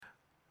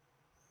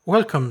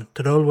Welcome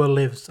to The Old World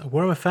Lives, a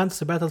Warhammer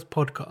Fantasy Battles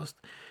podcast.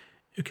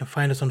 You can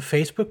find us on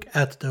Facebook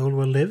at The Old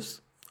World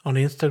Lives, on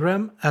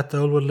Instagram at The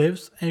Old World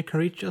Lives, and you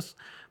can reach us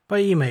by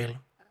email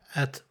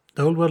at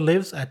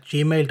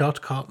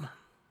theoldworldlives@gmail.com.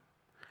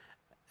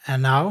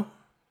 And now,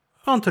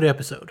 on to the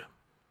episode.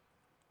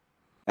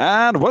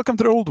 And welcome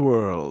to the Old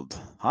World.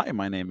 Hi,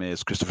 my name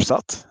is Kristoffer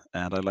Satt,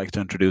 and I'd like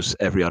to introduce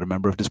every other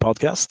member of this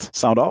podcast.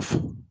 Sound off.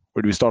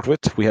 Where do we start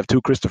with? We have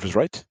two Kristoffers,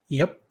 right?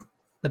 Yep,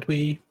 but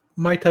we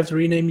might have to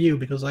rename you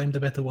because I'm the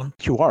better one.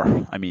 You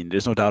are. I mean,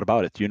 there's no doubt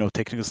about it. You know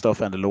technical stuff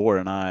and the lore,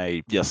 and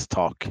I just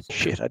talk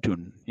shit. I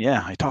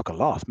talk a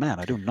lot. Man,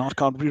 I do not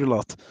contribute a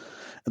lot.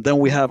 And then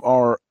we have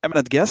our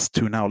eminent guest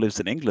who now lives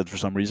in England for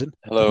some reason.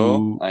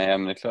 Hello, I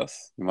am Niklas.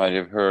 You might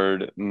have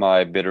heard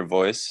my bitter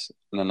voice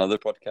in another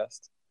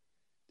podcast,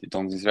 the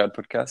Donkeys Red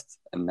podcast,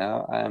 and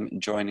now I'm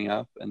joining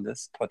up in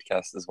this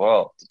podcast as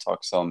well to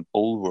talk some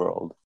old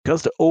world.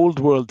 Because the old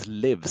world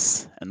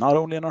lives, and not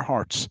only in our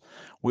hearts.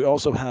 We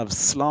also have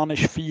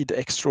Slanish Feed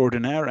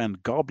Extraordinaire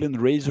and Goblin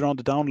Razor on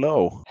the down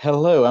low.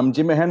 Hello, I'm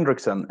Jimmy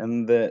Hendrickson,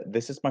 and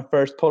this is my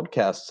first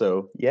podcast,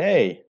 so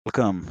yay!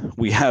 Welcome.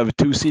 We have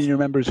two senior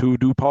members who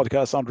do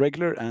podcasts on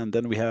regular, and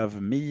then we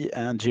have me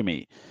and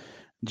Jimmy.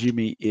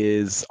 Jimmy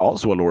is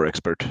also a lore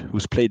expert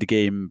who's played the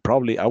game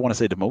probably, I want to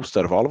say, the most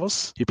out of all of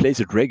us. He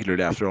plays it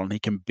regularly after all, and he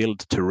can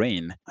build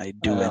terrain. I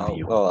do envy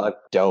you. Well, I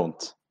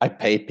don't. I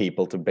pay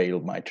people to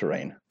build my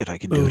terrain. If I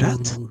can do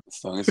that.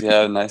 As long as you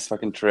have a nice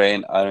fucking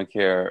terrain, I don't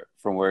care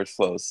from where it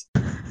flows.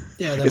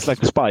 Yeah, it's like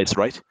the spice,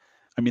 right?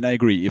 I mean, I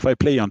agree. If I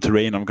play on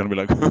terrain, I'm going to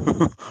be like,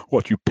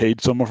 what, you paid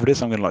someone for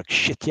this? I'm going to like,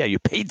 shit, yeah, you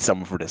paid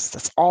someone for this.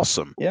 That's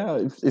awesome. Yeah,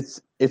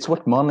 it's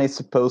what money is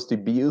supposed to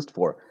be used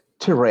for.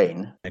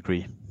 Terrain. I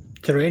agree.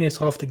 Terrain is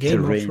half the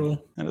game, terrain. After all.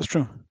 And that's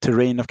true.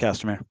 Terrain of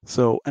Castamere.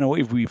 So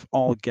anyway, we've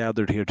all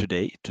gathered here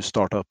today to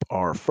start up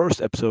our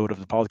first episode of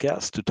the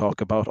podcast to talk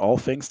about all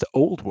things the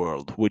old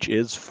world, which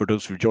is, for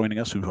those who are joining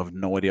us who have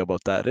no idea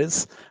what that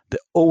is, the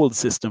old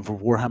system for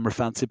Warhammer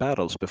Fantasy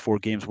Battles before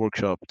Games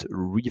Workshop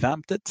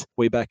revamped it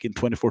way back in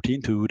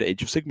 2014 to the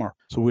Age of Sigmar.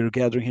 So we're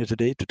gathering here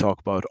today to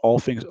talk about all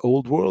things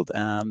old world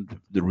and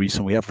the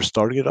reason we have for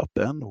starting it up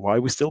and why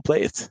we still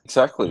play it.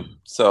 Exactly.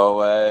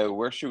 So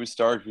where should we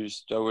start? We should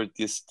start with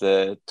just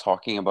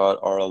talking about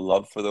our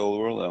love for the old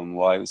world and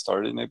why we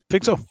started, maybe. I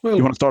think so.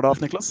 You want to start off,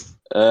 Niklas?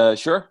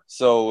 Sure.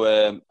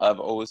 So I've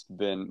always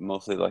been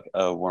mostly like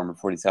a Warhammer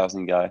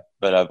 40,000 guy,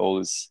 but I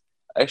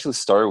actually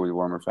started with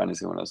Warhammer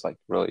Fantasy when I was like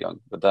really young,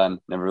 but then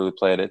never really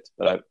played it.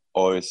 But I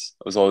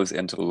was always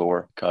into the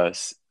lore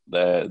because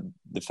the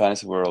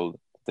fantasy world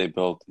they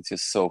built, it's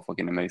just so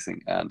fucking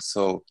amazing and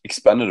so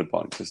expanded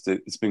upon because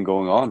it's been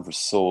going on for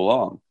so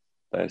long.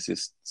 There's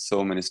just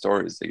so many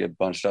stories that get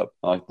bunched up.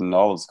 Like the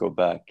novels go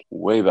back,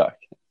 way back.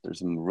 There's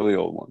some really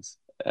old ones.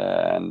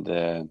 And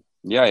I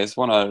just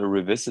want to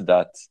revisit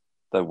that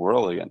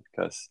world again.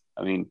 Because,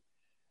 I mean,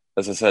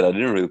 as I said, I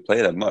didn't really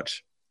play that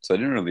much. So I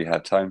didn't really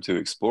have time to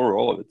explore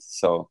all of it.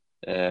 So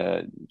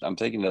I'm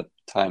taking that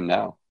time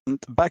now.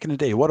 Back in the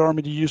day, what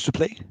army did you used to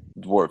play?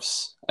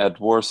 Dwarves. I had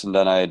dwarves, and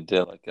then I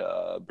did like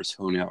a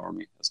Bretonia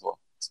army as well.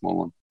 Small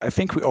one. I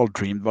think we all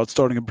dreamed about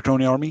starting a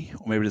Bretonia army.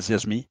 Or maybe it's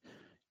just me.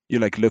 You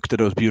like looked at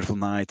those beautiful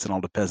knights and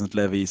all the peasant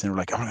levies and were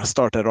like, I'm going to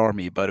start that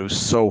army, but it was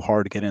so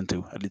hard to get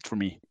into, at least for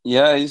me.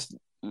 Yeah, I just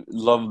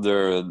love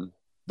the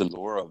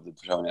lore of the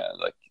Bretonia.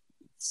 Like,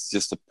 it's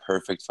just a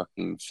perfect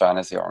fucking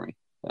fantasy army.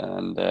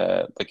 And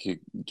like you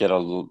get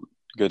a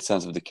good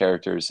sense of the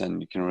characters and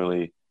you can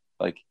really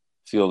like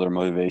feel their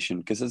motivation.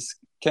 Because it's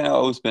kind of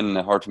always been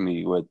hard for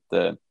me with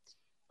the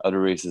other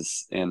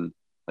races in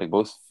like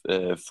both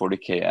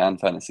 40k and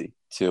fantasy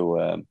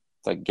to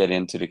like get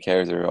into the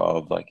character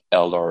of like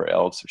Eldar or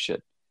elves or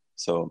shit.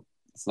 So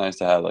it's nice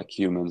to have like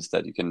humans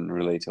that you can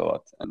relate to a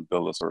lot and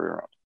build a story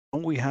around.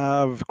 We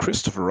have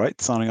Kristoffer,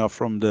 right? Signing off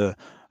from the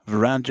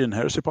Varangian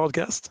Heresy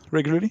podcast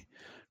regularly.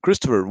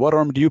 Kristoffer, what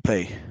army do you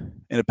play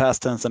in the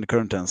past tense and the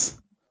current tense?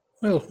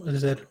 Well,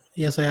 as I said,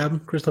 yes, I am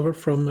Kristoffer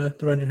from the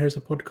Varangian Heresy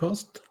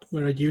podcast,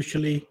 where I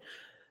usually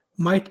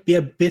might be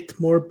a bit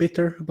more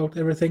bitter about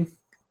everything.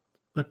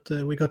 But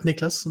we got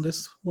Niklas on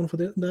this one for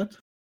that.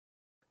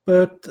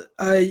 But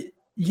I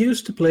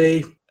used to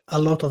play a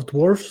lot of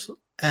dwarves,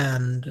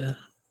 and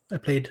I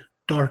played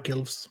dark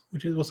elves,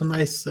 which was a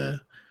nice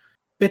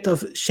bit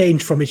of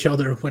change from each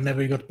other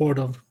whenever you got bored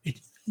of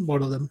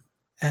them.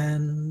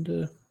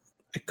 And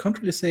I can't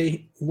really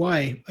say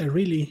why. I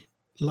really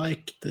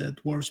like the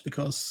dwarves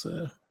because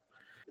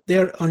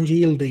they're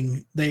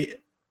unyielding. They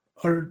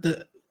are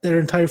their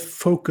entire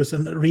focus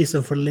and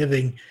reason for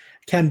living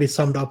can be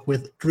summed up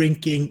with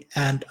drinking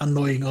and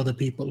annoying other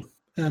people.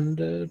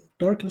 And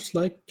dark elves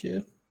like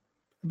a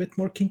bit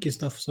more kinky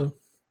stuff, so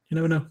you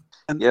never know.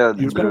 And yeah,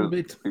 it's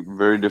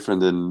very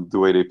different in the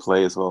way they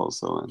play as well.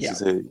 So as you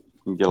say, you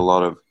can get a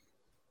lot of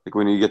like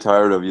when you get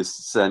tired of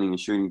just standing and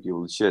shooting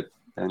people with shit,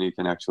 then you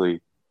can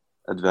actually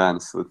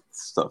advance with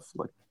stuff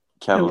like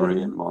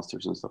cavalry and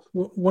monsters and stuff.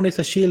 One is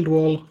a shield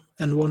wall,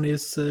 and one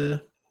is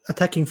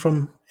attacking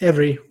from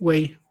every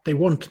way they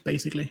want,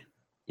 basically.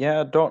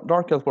 Yeah,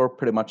 Dark Elves were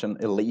pretty much an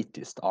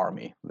elitist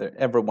army.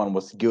 Everyone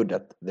was good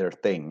at their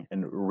thing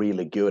and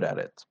really good at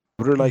it.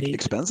 Were they like Indeed.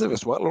 expensive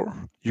as well, or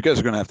you guys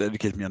are gonna have to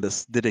educate me on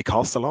this? Did they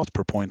cost a lot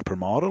per point per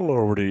model,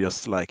 or were they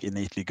just like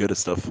innately good at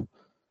stuff?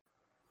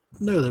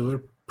 No, they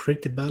were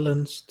pretty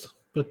balanced,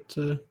 but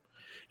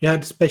you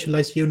had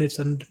specialized units,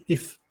 and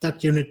if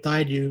that unit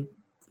died, you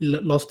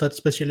lost that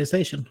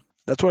specialization.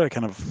 That's what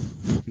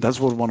that's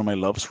what one of my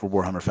loves for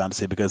Warhammer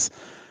Fantasy, because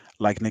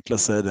like Niklas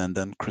said, and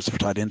then Kristoffer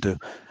tied into,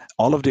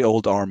 all of the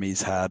old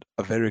armies had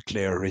a very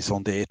clear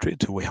raison d'etre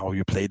to how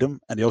you played them,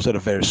 and they also had a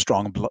very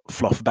strong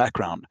fluff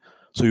background.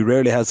 So you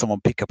rarely had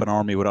someone pick up an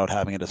army without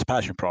having it as a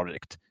passion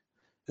project.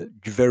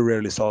 You very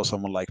rarely saw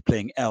someone like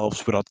playing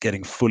elves without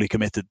getting fully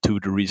committed to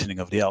the reasoning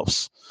of the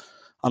elves,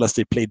 unless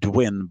they played to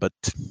win. But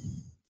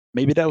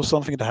maybe that was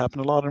something that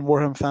happened a lot in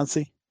Warhammer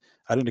Fantasy.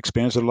 I didn't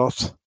experience it a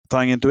lot.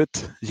 Tying into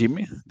it,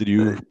 Jimmy, did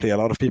you play a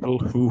lot of people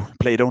who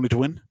played only to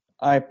win?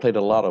 I played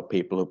a lot of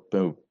people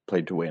who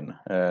played to win,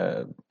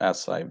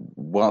 as I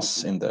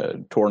was in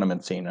the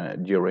tournament scene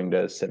during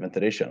the 7th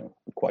edition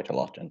quite a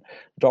lot, and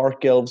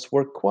Dark Elves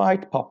were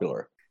quite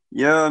popular.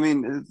 Yeah, I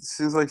mean, it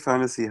seems like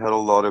fantasy had a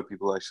lot of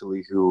people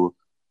actually who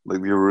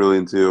like were really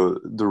into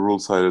the rule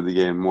side of the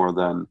game more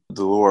than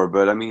the lore.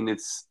 But I mean,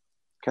 it's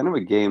kind of a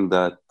game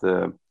that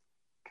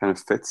kind of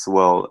fits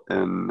well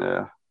in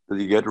that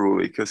you get rule,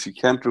 because you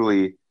can't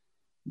really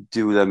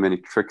do that many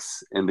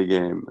tricks in the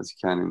game as you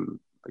can in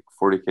like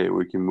 40k,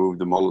 where you can move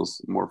the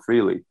models more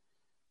freely.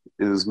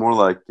 It was more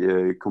like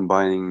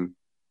combining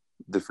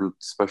different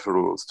special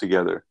rules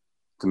together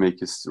to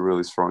make you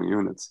really strong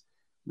units.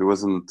 There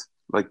wasn't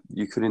like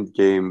you couldn't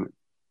game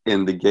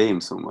in the game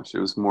so much. It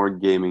was more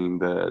gaming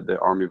the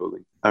army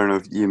building. I don't know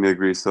if Jimmy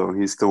agrees, so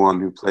he's the one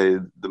who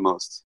played the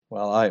most.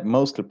 Well, I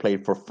mostly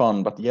played for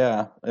fun, but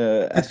yeah,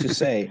 as you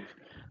say,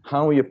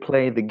 how you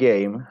play the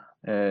game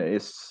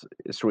is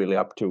really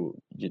up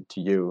to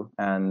you.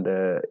 And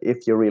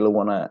if you really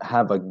want to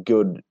have a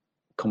good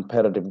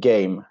competitive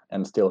game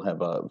and still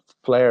have a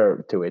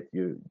flair to it,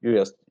 you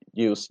just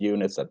use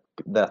units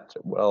that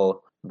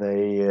well,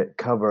 they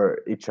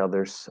cover each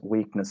other's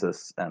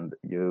weaknesses, and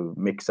you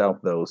mix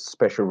out those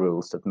special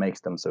rules that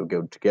makes them so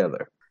good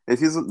together. It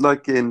feels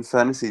like in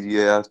fantasy you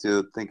have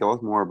to think a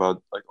lot more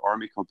about like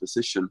army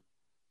composition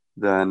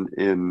than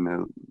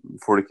in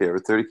 40k or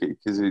 30k,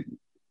 because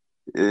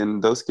in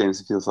those games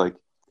it feels like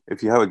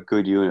if you have a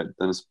good unit,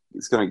 then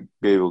it's going to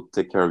be able to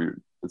take care of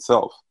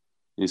itself.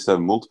 You just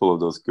have multiple of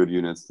those good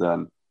units,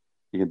 then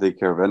you can take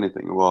care of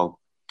anything. Well,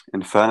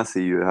 in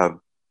fantasy you have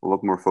a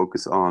lot more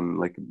focus on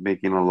like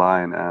making a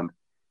line and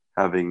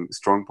having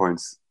strong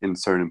points in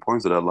certain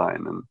points of that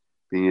line and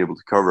being able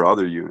to cover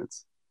other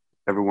units.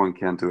 Everyone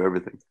can't do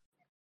everything.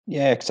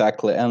 Yeah,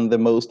 exactly. And the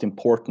most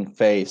important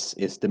phase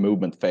is the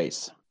movement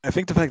phase. I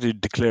think the fact that you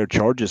declare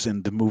charges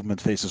in the movement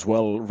phase as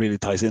well really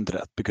ties into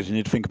that, because you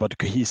need to think about the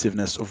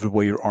cohesiveness of the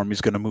way your army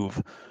is going to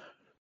move.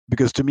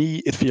 Because to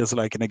me, it feels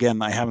like, and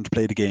again, I haven't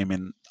played a game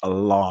in a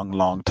long,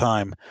 long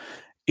time.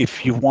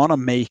 If you want to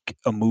make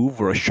a move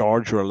or a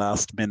charge or a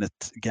last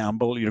minute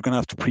gamble, you're going to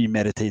have to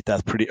premeditate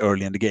that pretty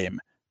early in the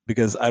game.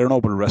 Because I don't know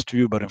about the rest of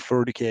you, but in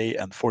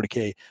 30k and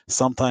 40k,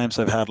 sometimes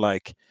I've had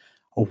like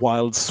a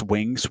wild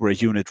swings where a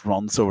unit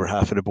runs over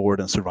half of the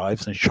board and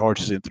survives and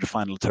charges into the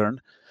final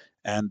turn.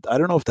 And I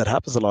don't know if that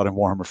happens a lot in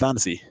Warhammer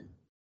Fantasy.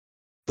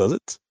 Does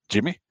it,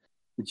 Jimmy?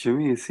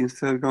 Jimmy seems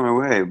to have gone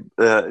away.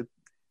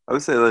 I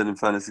would say that in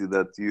fantasy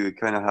that you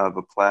kind of have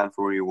a plan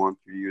for where you want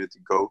your unit to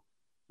go,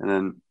 and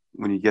then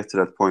when you get to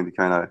that point, it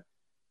kind of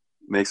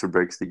makes or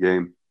breaks the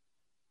game.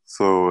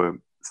 So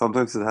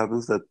sometimes it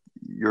happens that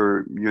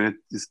your unit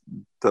just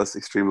does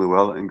extremely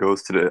well and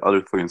goes to the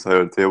other fucking side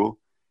of the table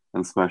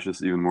and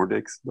smashes even more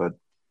dicks. But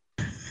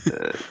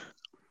I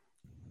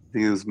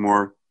think it was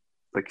more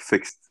like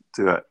fixed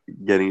to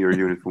getting your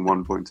unit from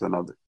one point to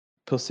another.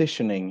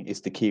 Positioning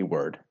is the key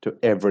word to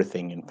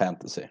everything in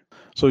fantasy.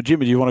 So,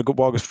 Jimmy, do you want to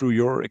walk us through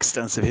your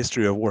extensive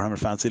history of Warhammer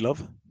Fantasy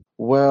love?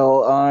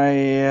 Well,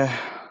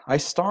 I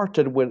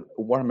started with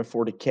Warhammer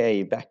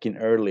 40k back in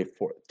early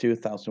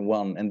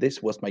 2001, and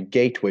this was my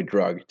gateway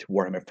drug to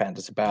Warhammer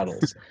Fantasy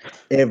Battles.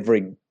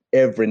 Every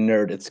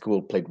nerd at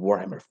school played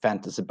Warhammer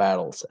Fantasy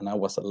Battles, and I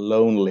was a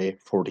lonely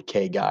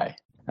 40k guy.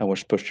 I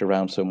was pushed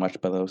around so much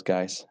by those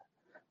guys.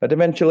 But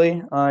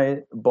eventually, I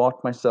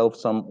bought myself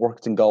some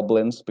Orcs and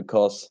Goblins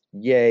because,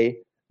 yay,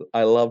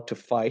 I love to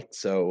fight,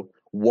 so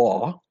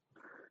wah.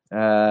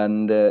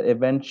 And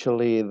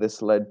eventually,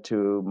 this led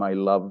to my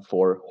love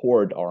for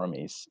Horde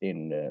armies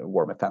in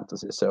Warhammer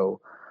Fantasy.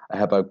 So I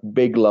have a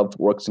big love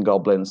for Orcs and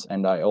Goblins,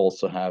 and I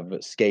also have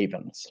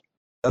Skavens.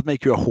 That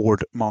make you a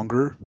Horde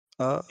monger?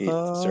 It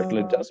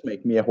certainly does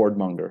make me a Horde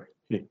monger.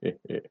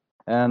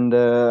 And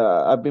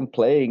I've been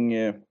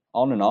playing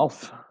on and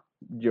off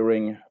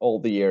during all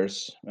the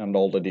years and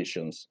all the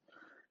editions.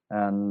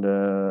 And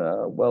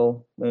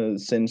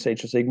since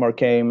Age of Sigmar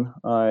came,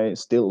 I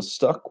still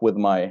stuck with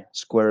my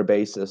square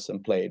bases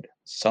and played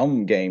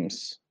some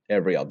games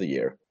every other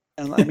year.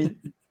 And I mean,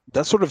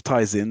 that sort of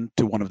ties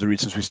into one of the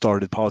reasons we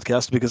started the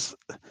podcast, because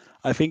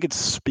I think it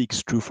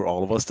speaks true for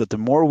all of us that the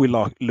more we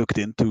looked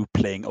into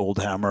playing Old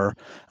Hammer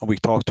and we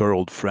talked to our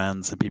old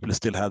friends and people who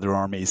still had their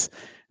armies,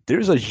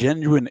 there's a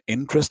genuine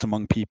interest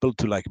among people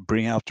to like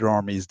bring out their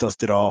armies,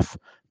 dust it off,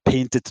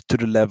 paint it to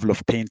the level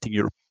of painting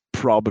you're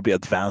probably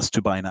advanced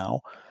to by now,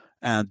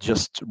 and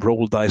just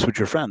roll dice with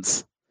your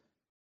friends.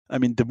 I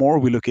mean, the more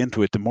we look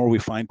into it, the more we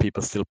find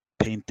people still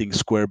painting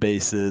square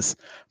bases,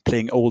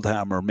 playing Old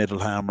Hammer, Middle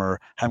Hammer,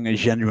 having a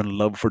genuine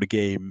love for the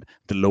game,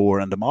 the lore,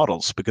 and the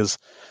models. Because,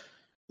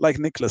 like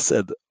Niklas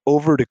said,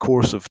 over the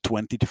course of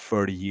 20 to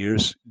 30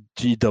 years,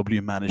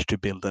 GW managed to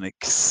build an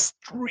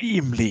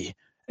extremely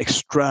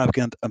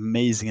extravagant,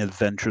 amazing,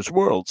 adventurous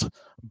world,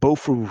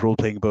 both through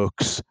role-playing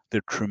books,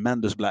 their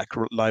tremendous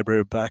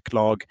library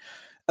backlog,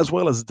 as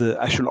well as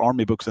the actual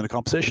army books and the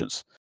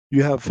compositions.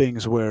 You have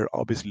things where,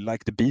 obviously,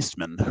 like the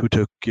Beastmen, who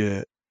took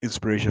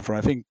inspiration from,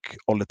 I think,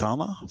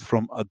 Oletana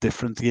from a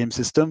different game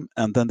system,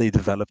 and then they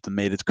developed and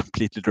made it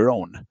completely their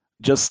own.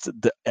 Just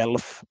the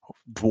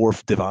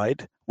elf-dwarf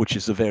divide, which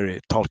is a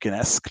very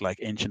Tolkien-esque, like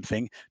ancient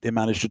thing, they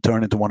managed to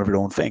turn into one of their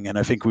own thing. And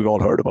I think we've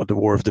all heard about the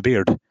War of the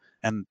Beard.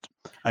 And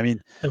I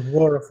mean, the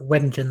War of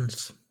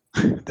Vengeance.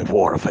 The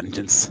War of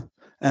Vengeance.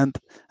 And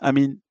I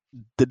mean,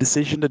 the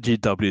decision that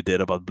GW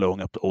did about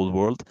blowing up the old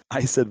world,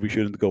 I said we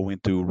shouldn't go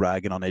into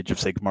ragging on Age of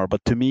Sigmar,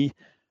 but to me,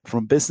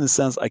 from business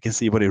sense, I can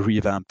see why they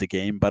revamped the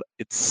game, but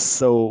it's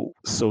so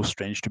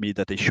strange to me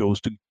that they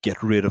chose to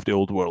get rid of the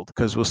old world,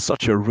 because it was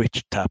such a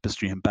rich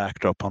tapestry and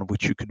backdrop on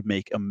which you could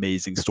make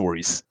amazing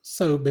stories.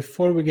 So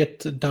before we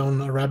get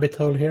down a rabbit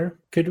hole here,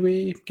 could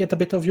we get a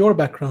bit of your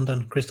background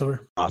then,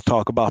 Kristoffer? I'll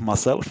talk about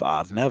myself?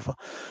 I've never.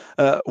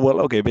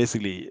 Well, okay,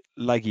 basically,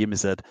 like Jimmy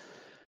said,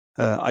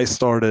 I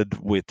started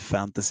with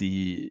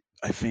fantasy,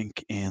 I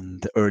think, in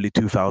the early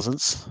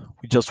 2000s,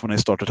 just when I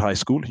started high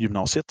school,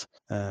 gymnasiet.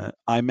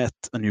 I met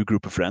a new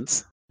group of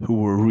friends who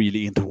were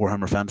really into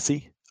Warhammer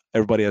Fantasy.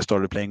 Everybody I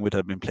started playing with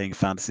had been playing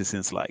fantasy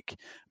since like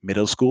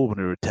middle school when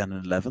they were 10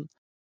 and 11.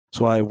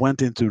 So I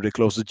went into the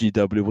closest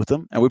GW with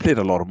them, and we played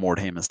a lot of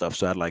Mordheim and stuff.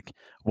 So I had like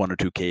 1 or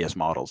 2 KS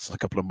models, a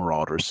couple of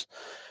Marauders.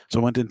 So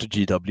I went into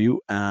GW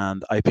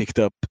and I picked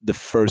up the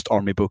first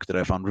army book that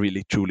I found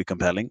really, truly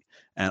compelling,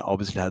 and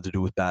obviously had to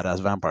do with badass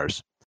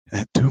vampires.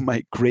 To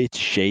my great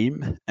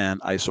shame, and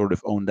I sort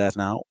of own that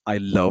now, I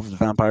loved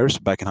vampires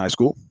back in high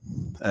school.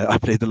 I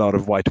played a lot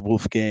of White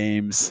Wolf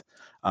games.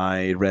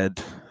 I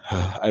read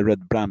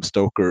Bram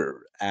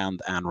Stoker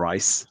and Anne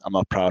Rice. I'm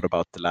not proud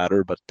about the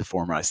latter, but the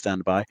former I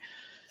stand by.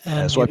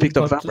 And so I picked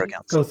up vampire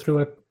counts. Go through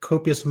a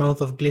copious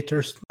amount of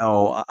glitters.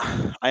 Oh,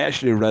 I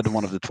actually read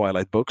one of the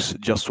Twilight books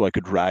just so I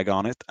could rag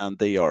on it, and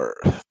they're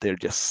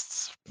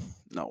just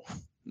no.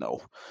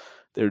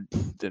 They're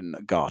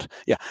God.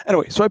 Yeah.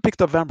 Anyway, so I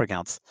picked up vampire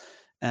counts,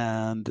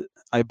 and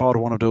I bought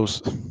one of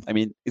those. I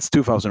mean, it's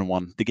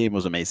 2001. The game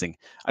was amazing.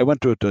 I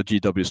went to a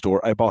GW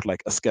store. I bought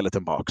like a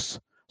skeleton box.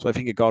 So I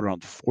think I got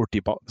around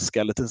 40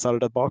 skeletons out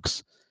of that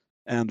box.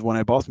 And when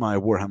I bought my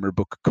Warhammer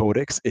book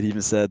Codex, it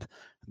even said,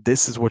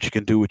 this is what you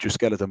can do with your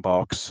skeleton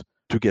box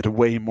to get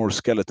way more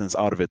skeletons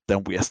out of it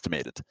than we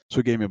estimated. So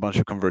it gave me a bunch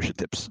of conversion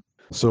tips.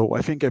 So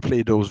I think I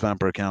played those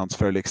vampire accounts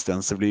fairly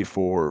extensively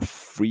for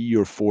 3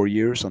 or 4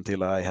 years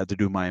until I had to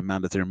do my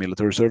mandatory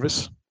military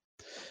service.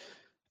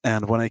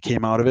 And when I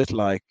came out of it,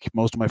 like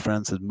most of my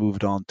friends had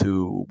moved on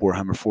to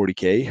Warhammer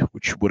 40k,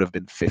 which would have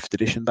been 5th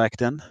edition back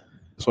then.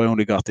 So I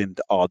only got in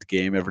the odd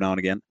game every now and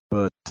again.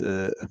 But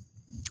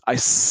I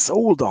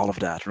sold all of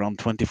that around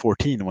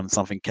 2014 when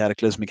something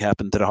cataclysmic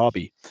happened to the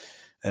hobby.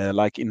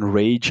 Like in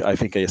Rage, I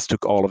think I just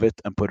took all of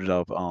it and put it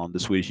up on the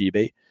Swedish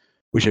eBay,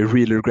 which I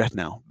really regret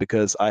now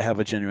because I have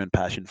a genuine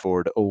passion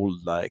for the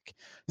old like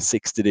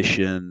 6th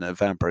edition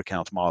vampire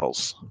count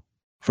models.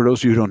 For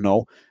those of you who don't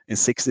know, in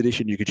 6th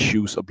edition, you could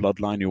choose a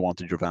bloodline you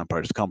wanted your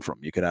vampires to come from.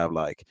 You could have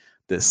like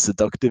the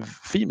seductive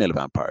female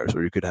vampires,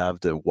 or you could have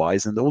the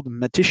wise and old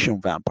magician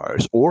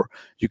vampires, or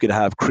you could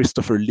have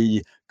Kristoffer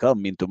Lee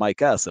come into my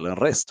castle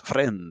and rest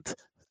friend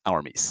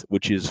armies,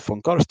 which is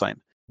von Karstein.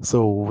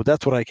 So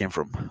that's what I came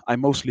from. I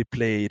mostly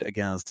played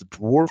against the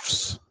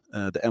dwarfs,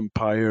 the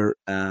Empire,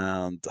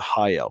 and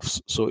high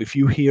elves. So if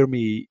you hear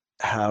me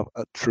have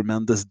a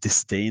tremendous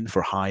disdain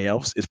for high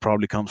elves, it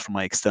probably comes from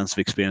my extensive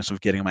experience of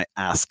getting my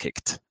ass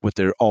kicked with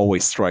their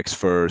always strikes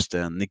first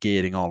and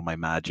negating all my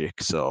magic.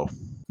 So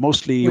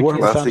mostly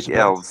Warhammer classic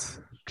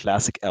elves,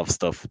 classic elf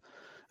stuff.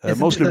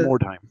 Mostly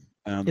Mordheim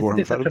and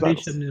Warhammer Fantasy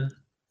Battles.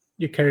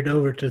 You carried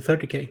over to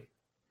 30k.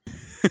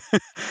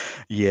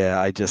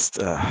 Yeah, I just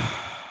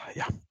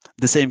yeah.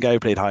 The same guy who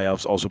played high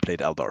elves also played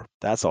Eldar.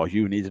 That's all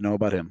you need to know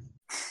about him.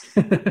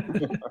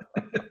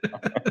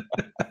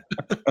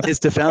 His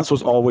defense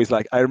was always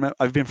like, I remember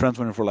I've been friends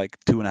with him for like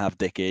 2.5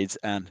 decades,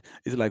 and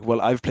he's like,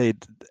 well, I've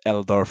played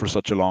Eldar for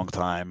such a long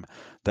time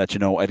that, you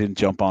know, I didn't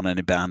jump on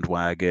any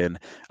bandwagon.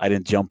 I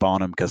didn't jump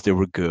on them because they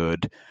were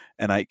good.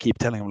 And I keep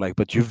telling him like,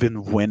 but you've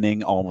been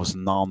winning almost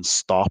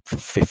non-stop for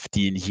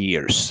 15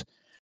 years.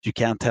 You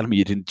can't tell me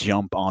you didn't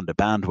jump on the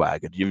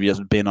bandwagon. You've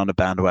just been on the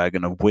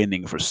bandwagon of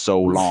winning for so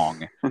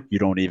long, you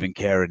don't even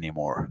care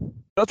anymore.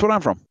 That's where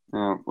I'm from.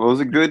 Yeah, well, it was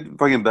a good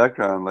fucking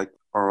background. Like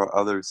our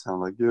others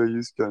sound like, yeah,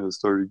 you kind of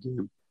started a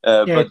game.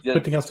 Yeah, But it's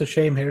putting us to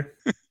shame here.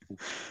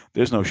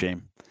 There's no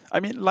shame. I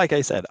mean, like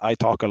I said, I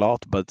talk a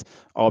lot, but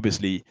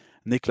obviously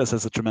Niklas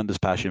has a tremendous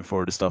passion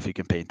for the stuff he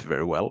can paint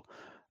very well.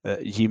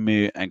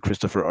 Jimmy and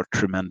Kristoffer are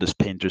tremendous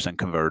painters and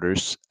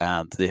converters,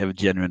 and they have a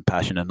genuine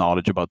passion and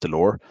knowledge about the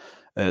lore.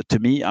 To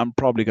me, I'm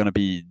probably going to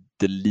be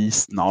the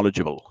least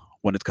knowledgeable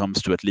when it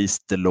comes to at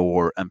least the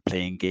lore and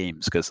playing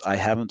games, because I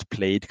haven't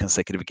played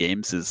consecutive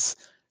games since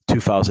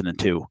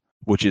 2002,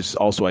 which is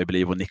also, I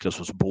believe, when Niklas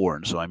was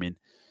born. So, I mean,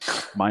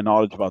 my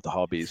knowledge about the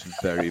hobby is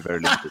very, very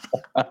limited.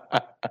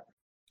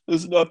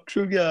 it's not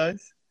true,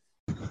 guys.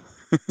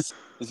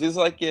 It feels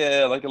like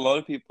a lot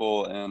of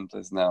people in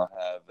place now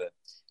have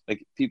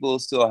like people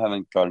still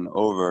haven't gotten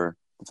over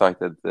the fact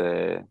that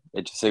the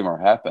Age of Sigmar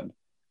happened.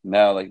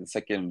 Now, like the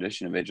second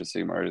edition of Age of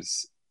Sigmar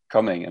is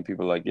coming, and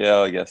people are like, yeah,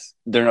 I guess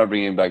they're not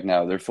bringing it back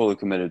now. They're fully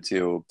committed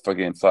to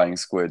fucking flying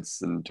squids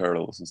and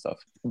turtles and stuff.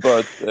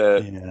 But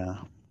Yeah.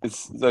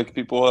 it's like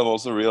people have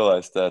also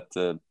realized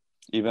that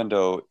even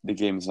though the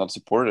game is not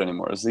supported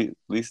anymore, at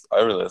least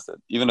I realized that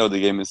even though the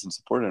game isn't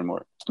supported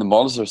anymore, the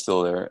models are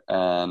still there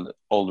and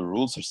all the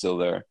rules are still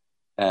there,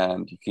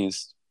 and you can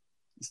just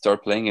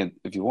start playing it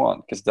if you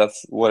want. Because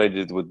that's what I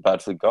did with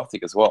Battlefield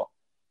Gothic as well.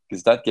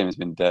 Because that game has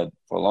been dead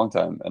for a long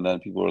time, and then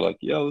people were like,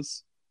 "Yeah,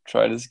 let's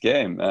try this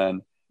game,"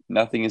 and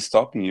nothing is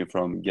stopping you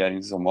from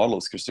getting some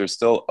models because there's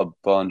still a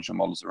bunch of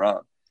models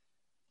around,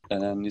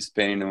 and then just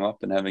painting them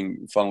up and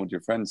having fun with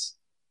your friends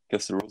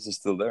because the rules are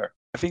still there.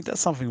 I think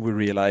that's something we're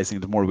realizing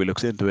the more we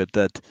look into it,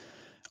 that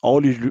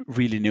all you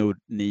really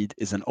need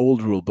is an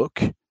old rule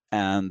book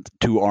and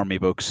 2 army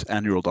books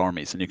and your old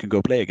armies, and you can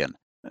go play again.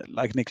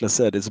 Like Niklas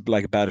said, it's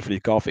like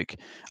Battlefield Gothic.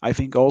 I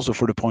think also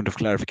for the point of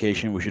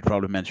clarification, we should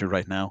probably mention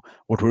right now,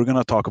 what we're going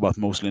to talk about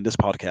mostly in this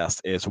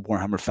podcast is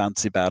Warhammer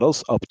Fantasy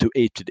Battles up to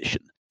 8th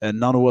edition. And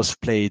none of us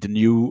played the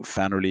new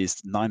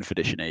fan-released 9th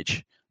edition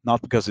age.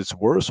 Not because it's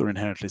worse or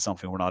inherently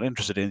something we're not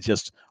interested in, it's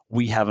just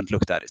we haven't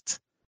looked at it.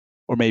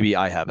 Or maybe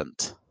I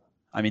haven't.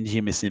 I mean,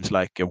 Jimmy seems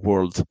like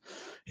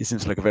he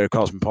seems like a very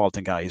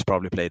cosmopolitan guy. He's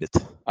probably played it.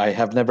 I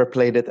have never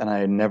played it, and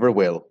I never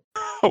will.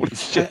 Holy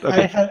shit.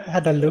 I Okay.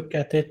 had a look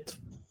at it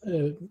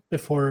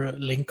before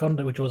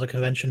Lincoln, which was a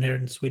convention here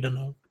in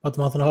Sweden about a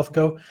month and a half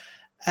ago.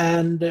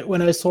 And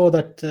when I saw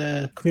that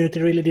the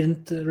community really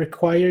didn't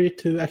require you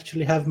to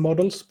actually have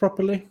models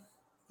properly,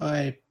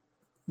 I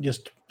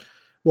just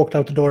walked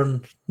out the door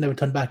and never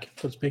turned back,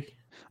 so to speak.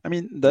 I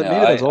mean, Yeah,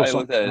 maybe that's I also.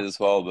 looked at it as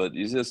well, but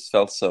you just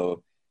felt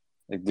so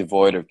like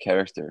devoid of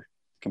character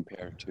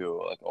compared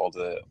to like all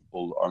the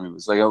old army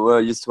books. Like,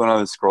 well, just when I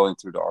was scrolling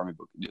through the army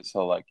book, it just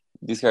felt like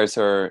these guys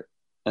are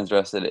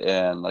interested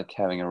in like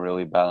having a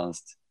really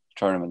balanced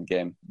tournament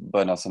game,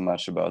 but not so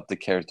much about the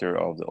character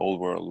of the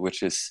old world,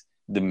 which is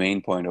the main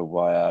point of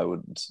why I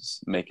would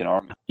make an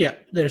army. Yeah,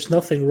 there's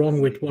nothing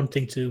wrong with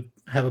wanting to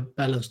have a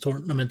balanced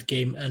tournament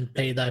game and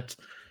play that,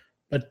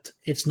 but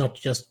it's not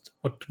just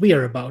what we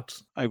are about.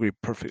 I agree.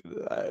 Perfect.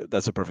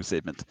 That's a perfect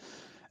statement.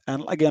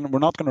 And again, we're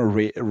not going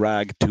to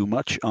rag too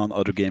much on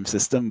other game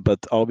system, but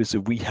obviously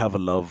we have a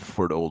love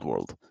for the old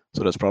world.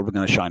 So that's probably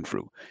going to shine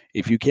through.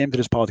 If you came to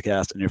this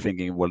podcast and you're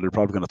thinking, well, they're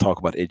probably going to talk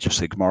about Age of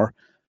Sigmar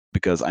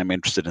because I'm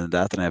interested in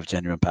that and I have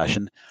genuine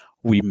passion,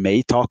 we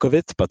may talk of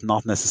it, but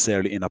not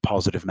necessarily in a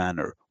positive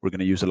manner. We're going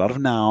to use a lot of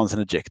nouns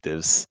and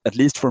adjectives. At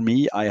least for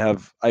me, I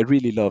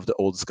really love the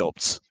old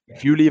sculpts.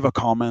 If you leave a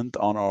comment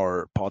on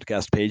our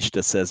podcast page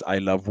that says, I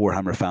love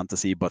Warhammer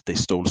Fantasy, but they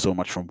stole so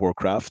much from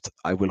Warcraft,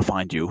 I will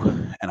find you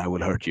and I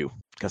will hurt you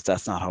because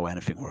that's not how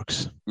anything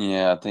works.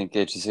 Yeah, I think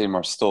Age of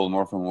Sigmar stole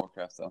more from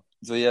Warcraft though.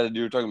 So yeah,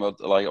 you were talking about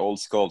like old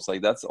sculpts.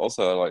 Like that's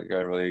also like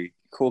a really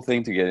cool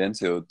thing to get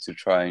into, to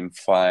try and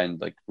find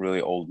like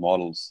really old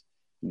models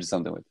and do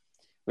something with.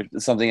 Which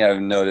is something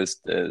I've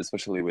noticed,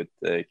 especially with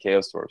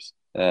Chaos Dwarfs.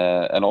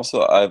 And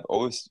also, I've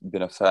always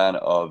been a fan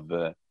of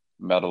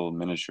metal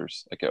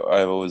miniatures. Like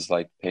I've always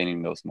liked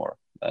painting those more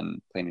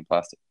than painting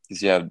plastic,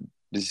 because you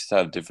just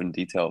have different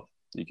detail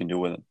you can do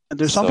with it. And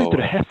there's something to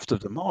the heft of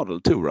the model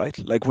too, right?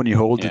 Like when you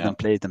hold it Yeah. and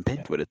play it and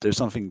paint with it, there's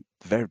something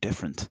very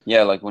different.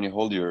 Yeah, like when you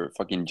hold your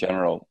fucking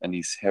general and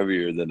he's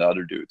heavier than the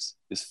other dudes,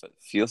 it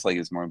feels like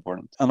it's more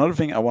important. Another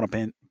thing I want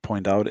to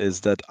point out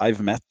is that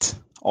I've met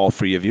all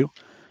 3 of you,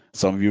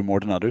 some of you more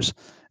than others.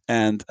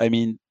 And I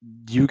mean,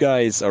 you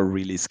guys are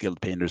really skilled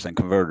painters and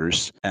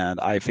converters. And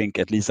I think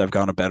at least I've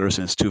gotten better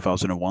since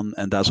 2001.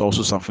 And that's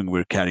also something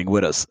we're carrying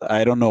with us.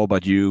 I don't know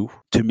about you.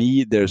 To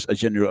me, there's a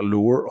general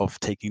allure of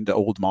taking the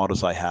old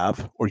models I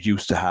have or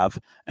used to have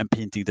and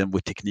painting them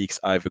with techniques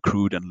I've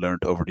accrued and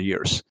learned over the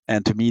years.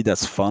 And to me,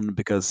 that's fun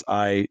because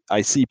I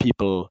see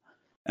people,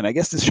 and I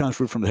guess this shines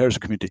through from the Heresy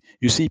community,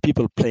 you see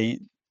people play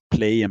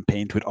and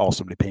paint with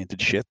awesomely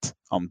painted shit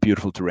on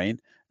beautiful terrain.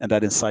 And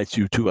that incites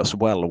you to as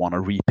well want to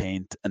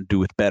repaint and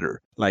do it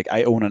better. Like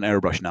I own an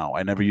airbrush now.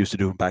 I never used to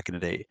do it back in the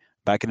day.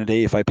 Back in the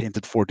day, if I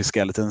painted 40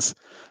 skeletons,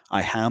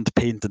 I hand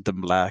painted them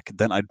black,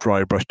 then I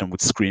dry brushed them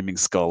with Screaming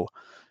Skull,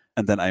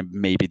 and then I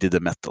maybe did the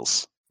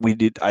metals. We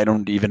did. I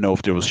don't even know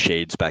if there was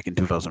shades back in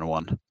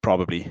 2001.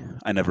 Probably.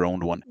 I never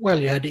owned one. Well,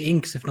 you had the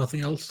inks, if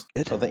nothing else.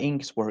 So the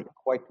inks were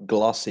quite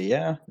glossy,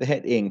 yeah. They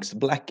had inks.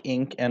 Black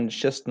ink and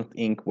chestnut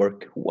ink were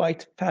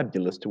quite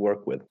fabulous to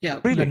work with. Yeah,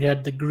 Really? then you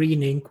had the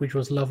green ink, which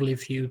was lovely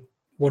if you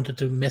wanted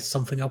to mess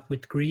something up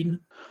with green.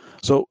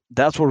 So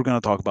that's what we're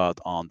going to talk about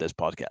on this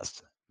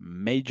podcast.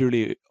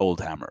 Majorly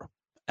Oldhammer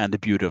and the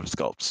beauty of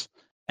sculpts,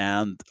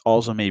 and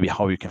also maybe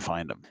how you can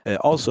find them.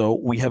 Also,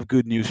 we have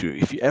good news for you.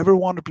 If you ever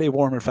want to play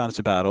Warhammer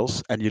Fantasy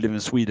Battles and you live in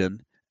Sweden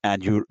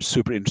and you're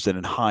super interested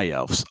in high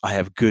elves, I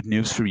have good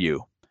news for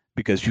you,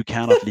 because you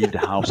cannot leave the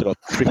house without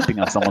tripping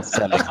on someone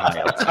selling high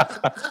elves.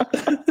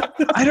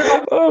 I don't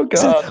know. Oh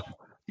God!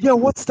 Yeah,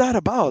 what's that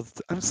about?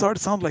 I'm sorry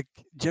to sound like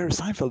Jerry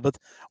Seinfeld, but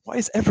why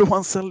is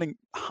everyone selling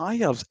high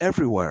elves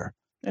everywhere?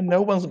 And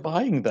no one's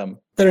buying them.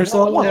 There's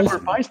No one almost,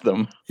 ever buys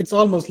them. it's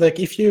almost like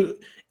if you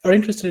are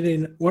interested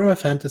in Warhammer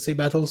Fantasy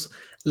Battles,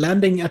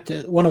 landing at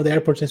one of the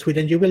airports in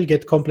Sweden, you will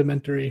get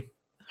complimentary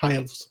high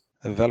elves.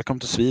 Welcome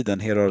to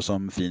Sweden. Here are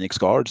some Phoenix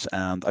Guards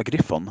and a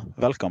Griffon.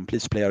 Welcome.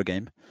 Please play our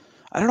game.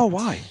 I don't know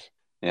why.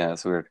 Yeah,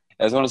 it's weird.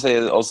 I just want to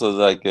say also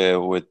like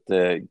with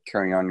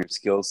carrying on your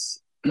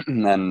skills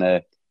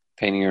and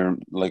painting your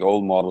like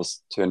old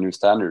models to a new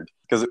standard,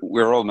 because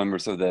we're all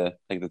members of the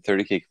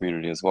 30K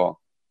community as well,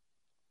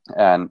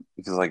 and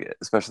because like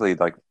especially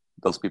like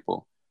those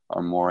people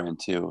are more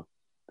into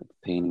like,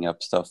 painting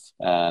up stuff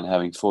and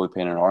having fully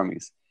painted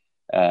armies,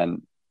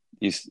 and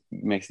it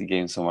makes the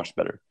game so much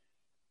better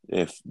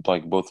if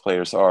like both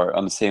players are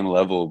on the same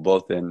level,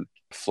 both in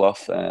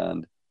fluff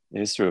and the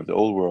history of the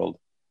old world,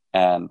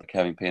 and like,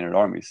 having painted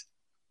armies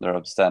that are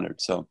up to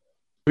standard. So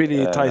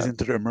Really ties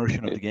into the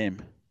immersion of the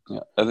game.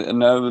 yeah,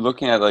 and I was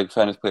looking at like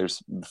fantasy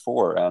players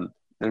before, and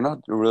they're not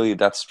really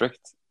that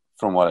strict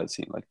from what I've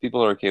seen. Like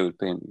people are okay with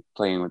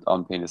playing with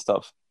unpainted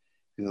stuff.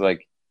 Because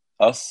like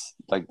us,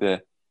 like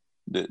the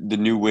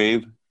new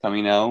wave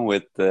coming now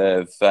with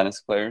the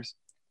fantasy players,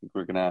 I think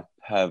we're gonna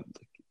have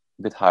like,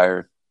 a bit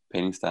higher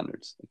painting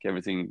standards. Like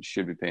everything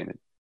should be painted.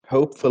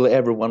 Hopefully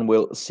everyone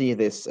will see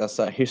this as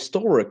a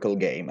historical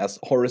game, as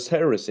Horus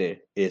Heresy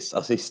is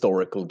a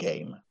historical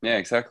game. Yeah,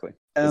 exactly.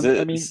 And,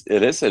 it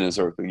is an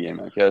historical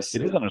game, I guess.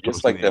 It is an Just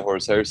historical like the game.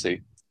 Horus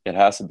Heresy, it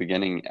has a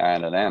beginning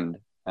and an end,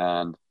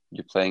 and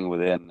you're playing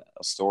within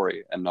a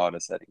story and not a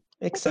setting.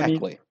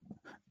 Exactly.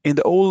 In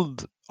the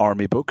old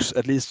army books,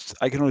 at least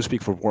I can only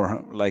speak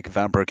for like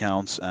Vampire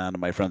Counts and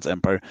my friend's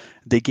Empire,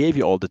 they gave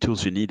you all the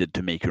tools you needed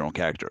to make your own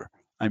character.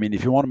 I mean,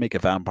 if you want to make a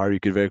vampire, you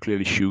could very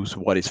clearly choose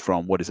what it's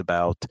from, what it's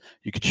about.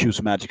 You could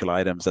choose magical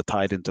items that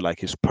tied into like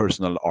his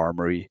personal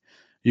armory.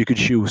 You could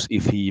choose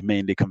if he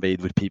mainly conveyed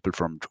with people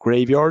from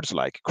graveyards,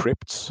 like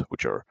crypts,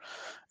 which are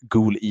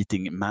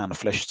ghoul-eating,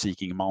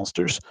 man-flesh-seeking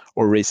monsters,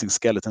 or raising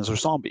skeletons or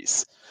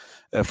zombies.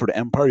 For the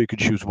Empire, you could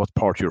choose what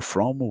part you're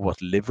from,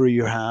 what livery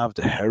you have,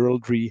 the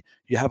heraldry.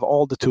 You have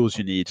all the tools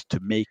you need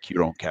to make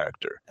your own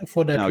character.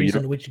 For that Now,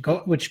 reason, which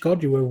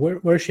god you were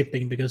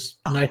worshipping, because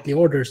knightly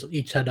orders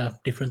each had a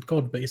different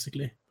god,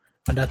 basically.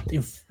 And that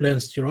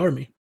influenced your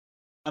army.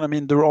 And I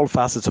mean, they're all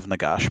facets of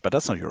Nagash, but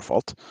that's not your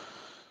fault.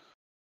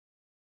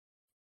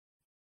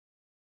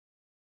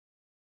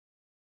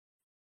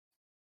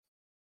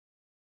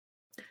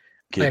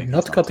 I'm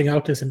not cutting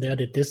out this in the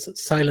edit. This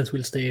silence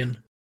will stay in.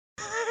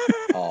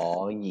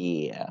 Oh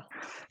yeah.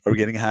 Are we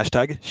getting a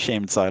hashtag?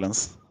 Shamed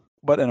silence.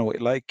 But anyway,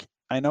 like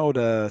I know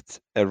that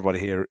everybody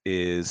here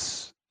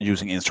is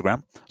using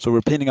Instagram. So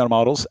we're pinning our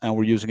models and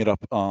we're using it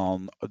up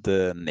on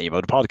the name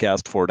of the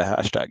podcast for the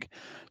hashtag.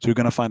 So you're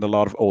going to find a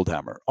lot of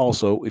Oldhammer.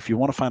 Also, if you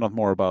want to find out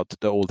more about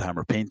the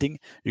Oldhammer painting,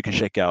 you can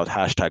check out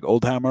hashtag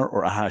Oldhammer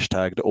or a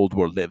hashtag The Old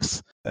World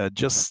Lives.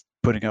 Just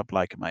putting up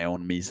like my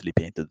own measly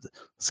painted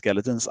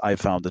skeletons, I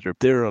found that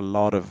there are a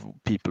lot of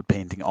people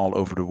painting all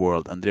over the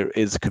world, and there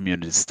is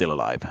communities still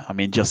alive. I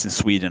mean, just in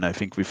Sweden, I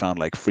think we found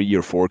like 3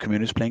 or 4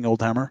 communities playing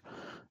Oldhammer,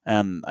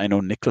 and I know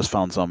Niklas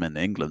found some in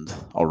England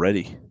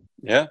already.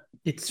 Yeah,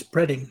 it's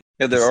spreading.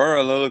 Yeah, there are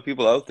a lot of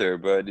people out there,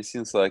 but it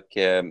seems like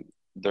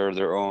they're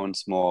their own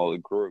small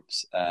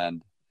groups,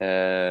 and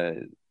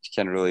you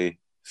can't really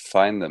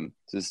find them.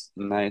 It's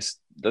nice.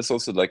 That's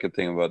also like a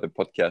thing about the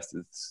podcast.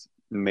 It's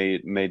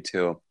made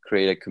to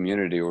create a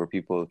community where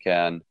people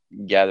can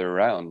gather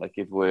around. Like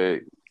if we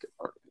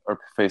our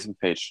Facebook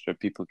page that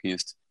people can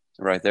use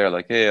right there,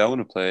 like, hey, I want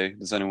to play.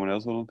 Does anyone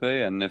else want to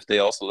play? And if they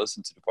also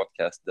listen to the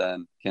podcast,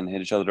 then can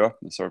hit each other up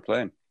and start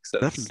playing.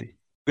 Definitely.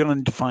 We're gonna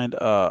need to find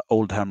a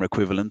Oldhammer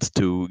equivalent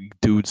to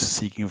dudes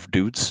seeking for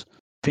dudes.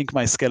 I think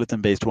my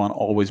skeleton-based one,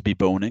 always be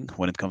boning,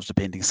 when it comes to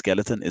painting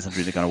skeleton, isn't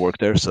really gonna work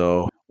there.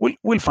 So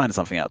we'll find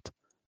something out.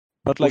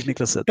 But like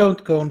Niklas said,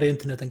 don't go on the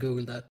internet and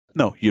Google that.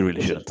 No, you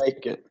really shouldn't.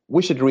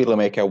 We should really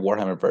make a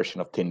Warhammer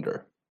version of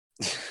Tinder.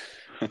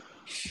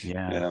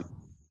 Yeah.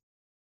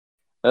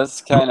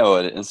 That's kind of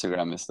what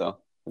Instagram is, though,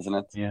 isn't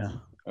it? Yeah.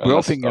 We're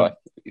all thinking.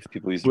 If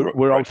people use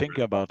we're all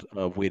thinking about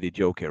a witty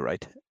joke here,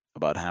 right?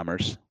 About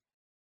hammers.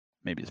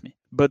 Maybe it's me.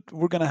 But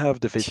we're gonna have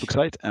the Facebook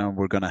site, and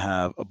we're gonna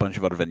have a bunch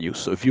of other venues.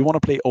 So if you want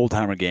to play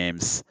Oldhammer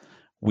games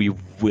we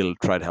will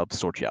try to help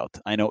sort you out.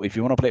 I know if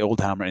you want to play Old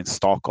Hammer in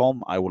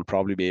Stockholm, I will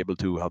probably be able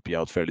to help you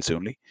out fairly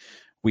soonly.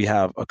 We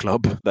have a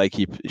club that I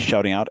keep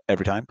shouting out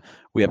every time.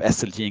 We have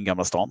SLG in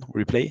Gamla Stan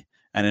where we play.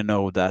 And I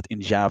know that in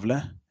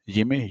Gävle,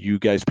 Jimmy, you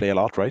guys play a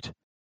lot, right?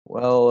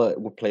 Well,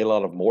 we play a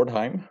lot of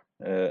Mordheim.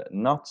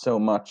 Not so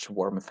much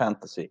Warhammer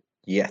Fantasy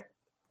yet.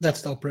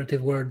 That's the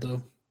operative word,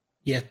 though.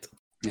 Yet.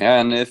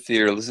 Yeah, and if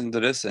you're listening to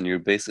this and you're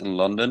based in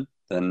London,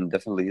 then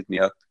definitely hit me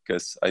up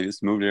because I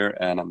just moved here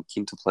and I'm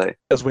keen to play.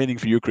 Just waiting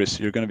for you, Chris.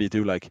 You're going to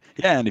be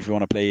and if you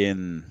want to play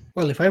in...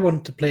 Well, if I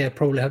want to play, I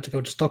probably have to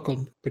go to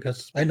Stockholm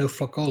because I know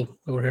fuck all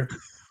over here.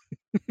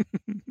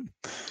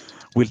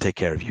 We'll take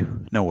care of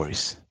you. No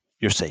worries.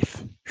 You're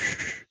safe.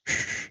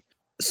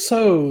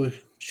 So,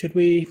 should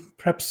we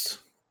perhaps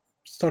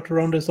start to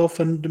round this off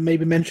and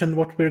maybe mention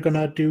what we're going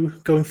to do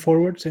going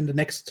forwards in the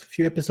next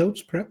few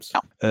episodes, perhaps?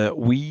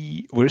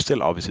 We're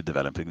still obviously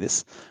developing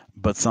this,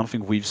 but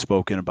something we've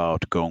spoken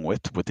about going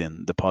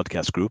within the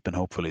podcast group and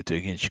hopefully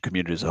to the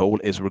community as a whole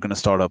is we're going to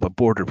start up a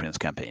Border Prince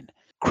campaign.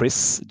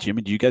 Chris,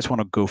 Jimmy, do you guys want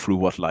to go through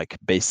what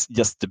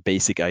just the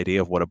basic idea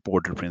of what a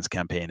Border Prince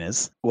campaign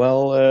is?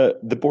 Well,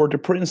 the Border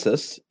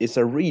Princess is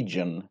a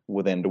region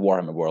within the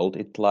Warhammer world.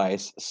 It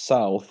lies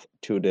south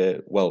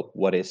to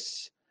what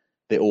is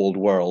the old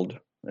world,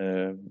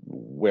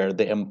 where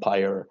the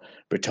Empire,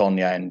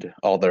 Britannia, and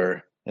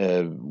other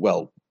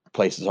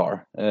places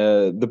are.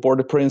 The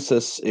Border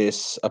Princess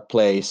is a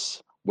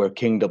place where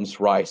kingdoms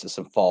rises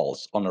and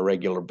falls on a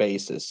regular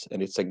basis,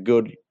 and it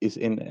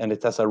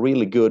has a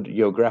really good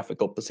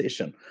geographical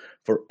position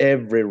for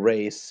every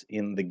race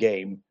in the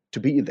game to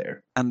be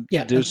there. And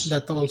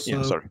that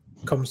also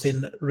comes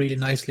in really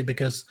nicely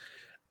because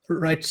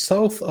right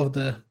south of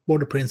the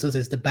Border Princess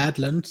is the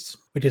Badlands,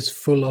 which is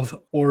full of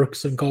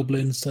orcs and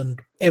goblins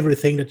and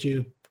everything that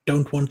you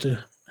don't want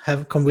to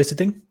have come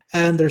visiting.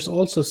 And there's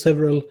also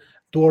several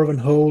dwarven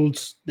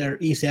holds. They're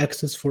easy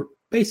access for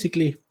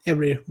basically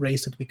every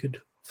race that we could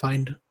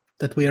find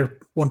that we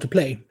want to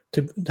play,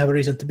 to have a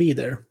reason to be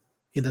there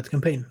in that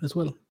campaign as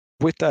well.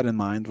 With that in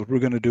mind, what we're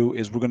going to do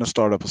is we're going to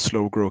start up a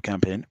slow grow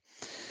campaign.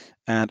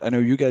 And I know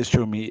you guys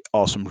showed me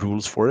awesome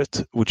rules for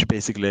it, which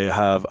basically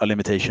have a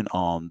limitation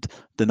on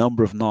the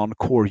number of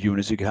non-core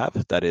units you can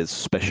have, that is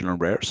special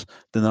and rares,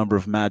 the number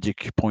of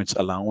magic points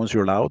allowance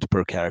you're allowed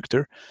per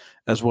character,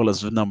 as well as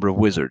the number of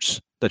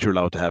wizards that you're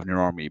allowed to have in your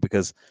army.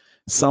 Because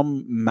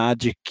some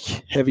magic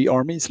heavy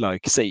armies,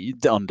 like say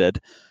the undead,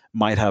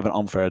 might have an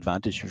unfair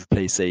advantage if you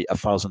play, say,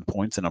 1,000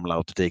 points and I'm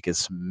allowed to take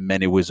as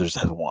many wizards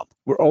as I want.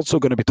 We're also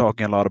going to be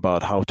talking a lot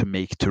about how to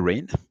make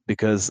terrain,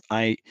 because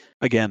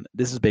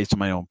this is based on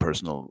my own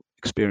personal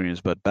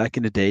experience, but back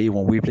in the day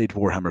when we played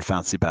Warhammer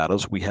Fantasy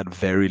Battles, we had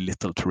very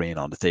little terrain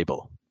on the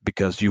table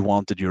because you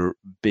wanted your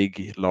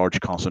big, large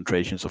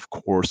concentrations of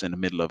cores in the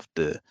middle of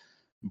the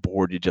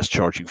board, you're just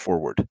charging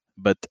forward.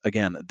 But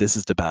again, this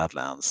is the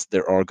Badlands.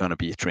 There are going to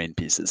be terrain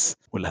pieces.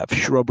 We'll have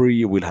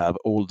shrubbery, we'll have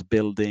old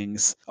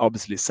buildings,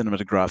 obviously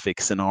cinematographic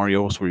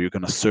scenarios where you're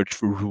going to search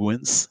for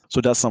ruins.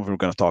 So that's something we're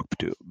going to talk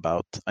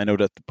about. I know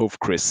that both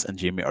Chris and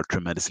Jimmy are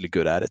tremendously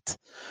good at it.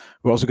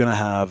 We're also going to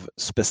have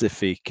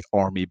specific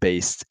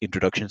army-based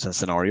introductions and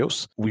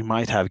scenarios. We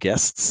might have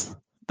guests.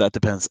 That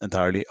depends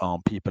entirely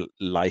on people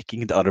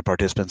liking the other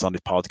participants on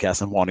the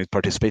podcast and wanting to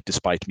participate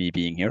despite me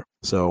being here.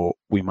 So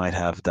we might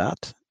have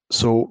that.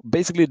 So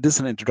basically, this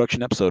is an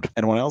introduction episode.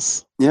 Anyone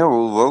else? Yeah,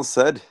 well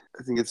said.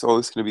 I think it's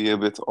always going to be a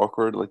bit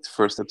awkward, like the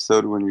first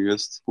episode when we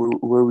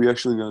where are we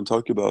actually going to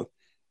talk about?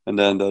 And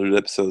then the other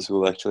episodes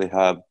we'll actually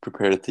have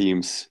prepared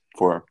themes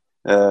for.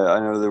 I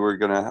know that we're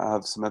going to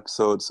have some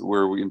episodes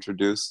where we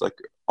introduce like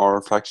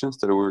our factions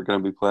that we're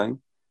going to be playing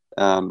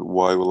and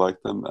why we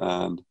like them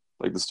and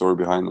like the story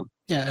behind them.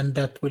 Yeah, and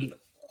that will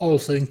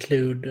also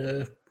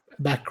include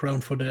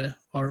background for the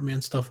army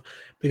and stuff,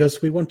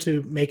 because we want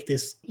to make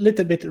this a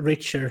little bit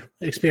richer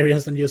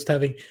experience than just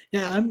having,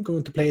 I'm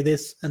going to play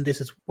this and this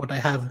is what I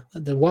have.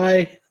 The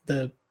why,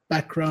 the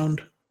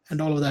background,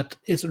 and all of that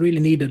is really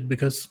needed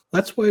because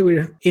that's why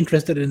we're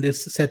interested in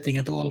this setting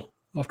at all,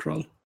 after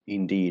all.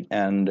 Indeed.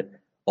 And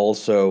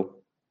also,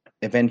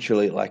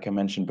 eventually, like I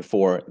mentioned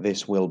before,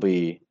 this will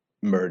be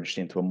merged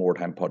into a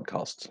Mordheim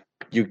podcast.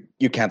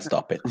 You can't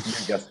stop it.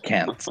 You just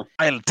can't.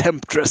 I'll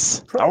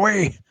Temptress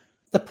away.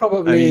 There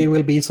probably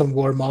will be some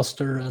War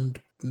Master and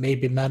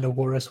maybe Man of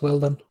War as well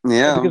then.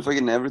 Yeah, I'm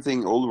thinking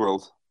everything old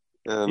world.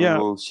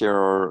 We'll share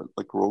our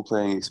like role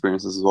playing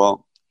experiences as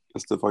well.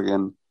 Because the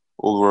fucking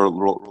old world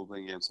role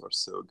playing games are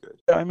so good.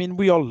 I mean,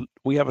 we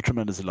have a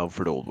tremendous love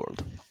for the old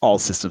world, all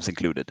systems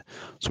included.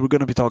 So we're going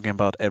to be talking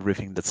about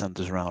everything that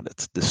centers around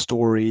it: the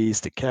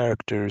stories, the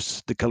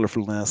characters, the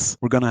colorfulness.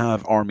 We're going to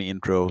have army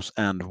intros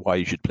and why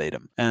you should play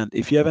them. And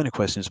if you have any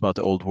questions about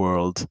the old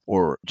world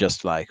or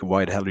just like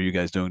why the hell are you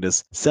guys doing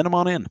this, send them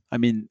on in. I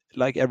mean,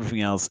 like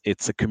everything else,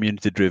 it's a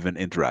community-driven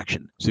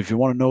interaction. So if you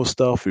want to know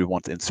stuff, or you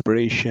want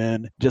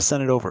inspiration, just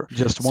send it over.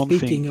 Just one thing.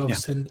 Speaking of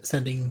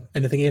sending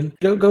anything in,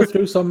 go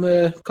through some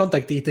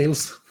contact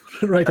details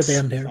right at the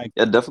end here.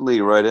 Yeah,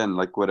 definitely write in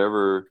like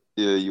whatever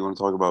you want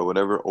to talk about,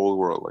 whatever old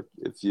world. Like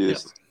if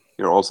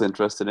you're also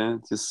interested in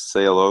it, just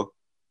say hello.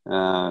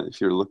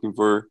 If you're looking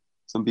for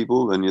some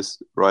people, then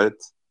just write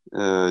it.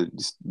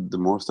 Just the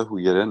more stuff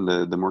we get in,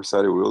 the more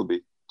excited we will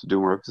be to do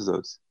more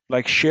episodes.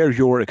 Like, share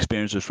your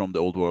experiences from the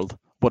old world.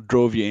 What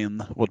drove you in?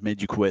 What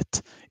made you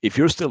quit? If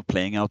you're still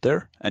playing out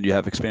there and you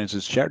have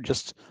experiences to share,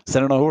 just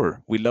send it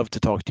over. We love to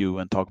talk to you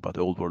and talk about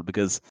the old world,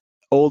 because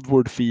old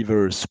world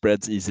fever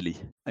spreads easily.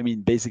 I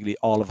mean, basically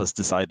all of us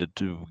decided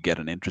to get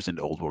an interest in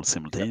the old world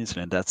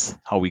simultaneously, and that's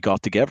how we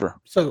got together.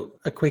 So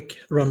a quick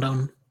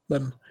rundown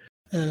then.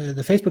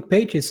 The Facebook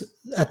page is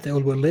at The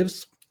Old World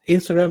Lives,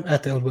 Instagram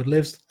at The Old World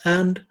Lives,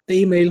 and the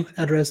email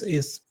address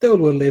is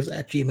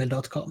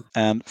theoldworldlives@gmail.com.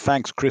 And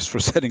thanks, Chris, for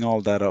setting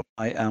all that up.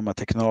 I am a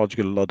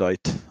technological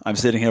Luddite. I'm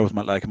sitting here with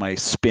my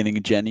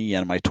spinning Jenny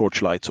and my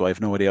torchlight, so I have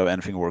no idea how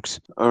anything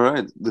works. All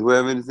right. Do we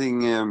have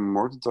anything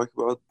more to talk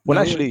about? Well,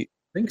 No, actually,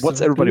 what's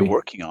so. everybody Do we?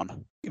 working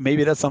on?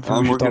 Maybe that's something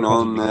I'm we should talk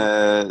working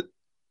about. on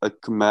a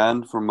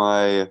command for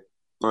my.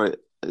 All right.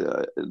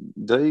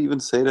 Did I even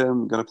say that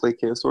I'm gonna play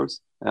Chaos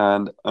Swords?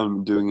 And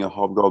I'm doing a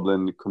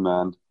Hobgoblin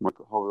command, my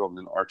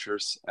Hobgoblin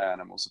archers,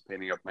 and I'm also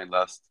painting up my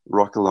last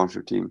rocket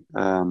launcher team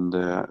and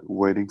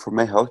waiting for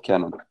my Hell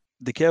Cannon.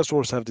 The Chaos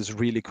Wars have this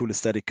really cool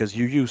aesthetic because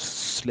you use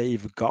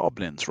slave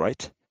goblins,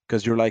 right?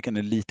 Because you're like an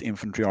elite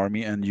infantry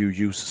army and you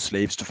use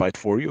slaves to fight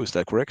for you. Is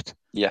that correct?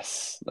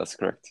 Yes, that's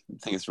correct. I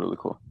think it's really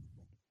cool.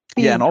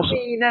 Yeah, and also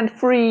green and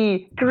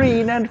free,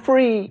 green and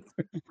free.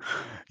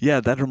 yeah,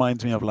 that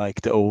reminds me of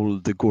like the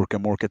old Gorka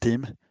Morka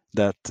team,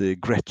 that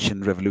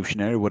Gretchen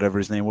Revolutionary, whatever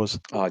his name was.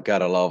 Oh, I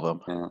gotta love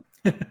them.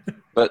 Yeah.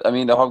 But I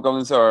mean, the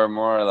Hobgoblins are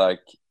more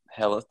like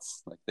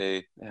helots. Like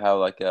they have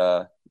like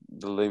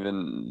they live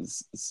in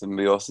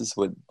symbiosis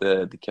with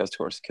the Chaos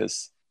Horse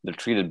because they're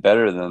treated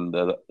better than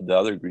the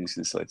other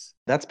Greenskin slaves.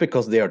 That's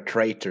because they are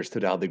traitors to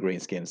the other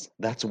greenskins.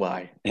 That's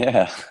why.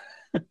 Yeah.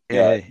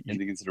 Yeah, I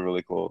think it's a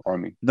really cool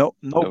army. no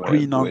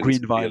green on way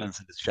green to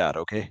violence in this chat,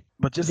 okay?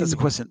 But just as a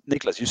question,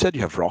 Niklas, you said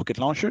you have rocket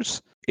launchers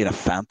in a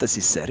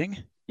fantasy setting?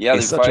 Yeah,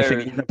 Is such a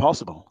thing even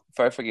possible?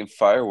 Fire freaking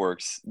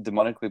fireworks,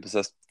 demonically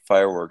possessed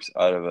fireworks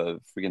out of a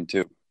freaking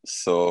tube.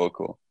 So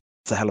cool.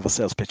 It's a hell of a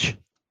sales pitch.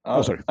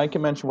 Oh, sorry. I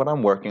can mention what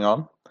I'm working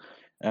on.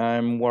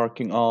 I'm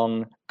working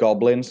on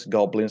goblins,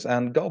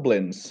 and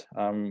goblins.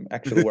 I'm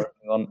actually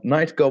working on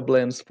night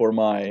goblins for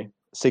my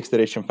 6th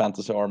edition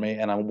fantasy army,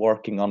 and I'm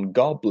working on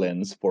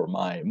goblins for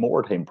my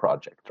Mordheim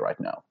project right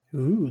now.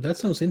 Ooh, that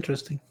sounds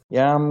interesting.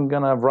 Yeah, I'm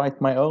gonna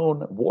write my own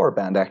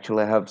warband.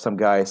 Actually, I have some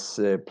guys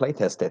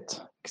playtest it,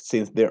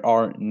 since there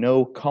are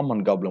no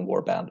common goblin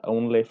warband,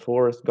 only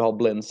forest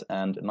goblins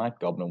and night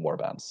goblin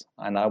warbands,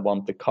 and I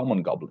want the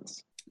common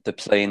goblins. The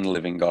plain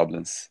living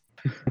goblins.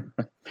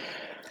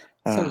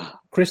 So,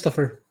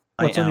 Kristoffer,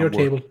 what's on your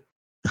table?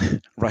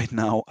 Right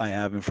now, I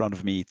have in front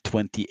of me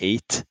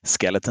 28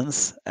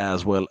 skeletons,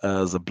 as well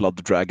as a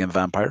blood dragon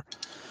vampire.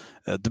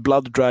 The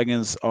blood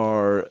dragons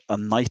are a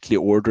knightly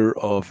order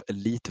of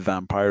elite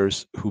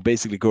vampires who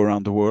basically go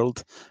around the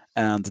world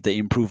and they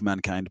improve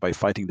mankind by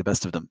fighting the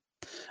best of them.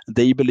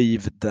 They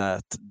believe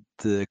that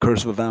the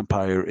curse of a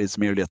vampire is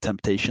merely a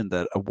temptation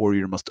that a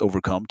warrior must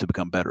overcome to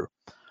become better.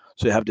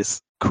 So you have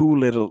this cool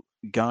little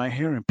guy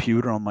here in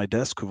pewter on my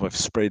desk who I've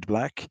sprayed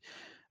black,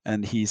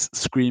 and he's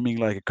screaming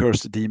like a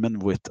cursed demon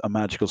with a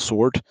magical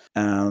sword.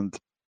 And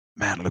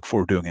man, I look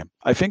forward to doing him.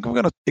 I think I'm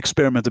going to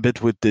experiment a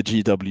bit with the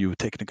GW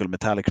technical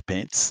metallic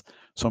paints.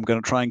 So I'm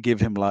going to try and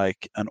give him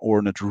like an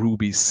ornate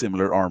ruby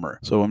similar armor.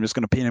 So I'm just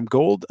going to paint him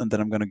gold, and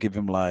then I'm going to give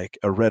him like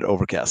a red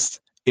overcast.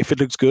 If it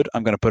looks good,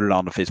 I'm going to put it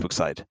on the Facebook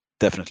side,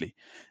 definitely.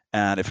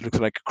 And if it looks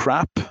like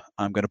crap,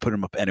 I'm going to put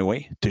him up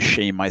anyway to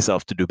shame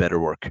myself to do better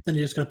work. Then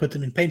you're just going to put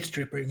them in paint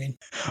stripper, you mean?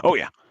 Oh,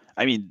 yeah.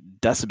 I mean,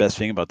 that's the best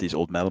thing about these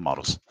old metal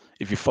models.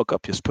 If you fuck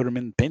up, just put them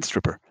in paint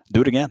stripper.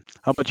 Do it again.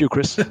 How about you,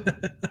 Chris?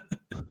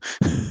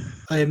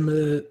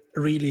 I'm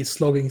really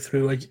slogging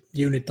through a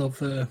unit of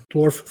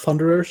dwarf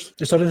thunderers.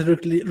 They're starting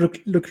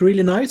to look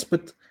really nice,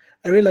 but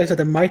I realized that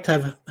I might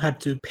have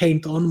had to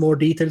paint on more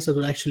details that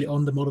were actually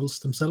on the models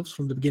themselves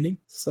from the beginning.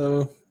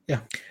 So, yeah,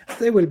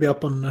 they will be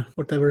up on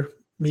whatever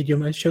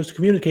medium I chose to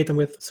communicate them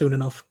with soon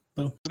enough.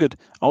 So. Good.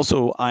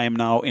 Also, I am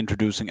now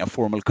introducing a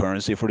formal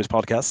currency for this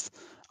podcast.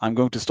 I'm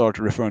going to start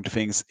referring to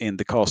things in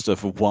the cost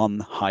of one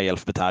high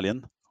elf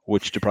battalion,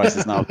 which the price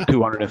is now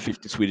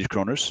 250 Swedish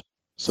kroners.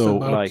 So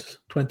about like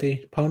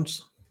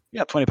 £20.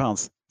 Yeah,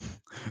 £20.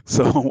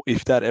 So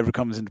if that ever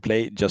comes into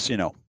play, just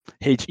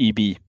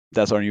HEB.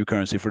 That's our new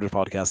currency for the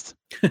podcast.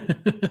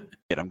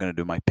 I'm going to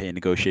do my pay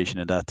negotiation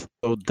in that.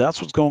 So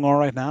that's what's going on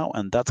right now,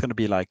 and that's going to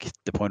be like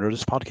the point of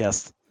this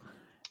podcast.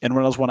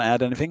 Anyone else want to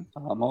add anything?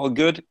 I'm all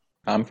good.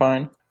 I'm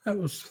fine. I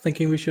was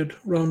thinking we should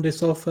round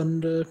this off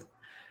and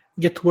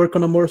get to work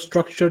on a more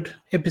structured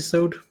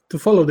episode to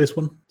follow this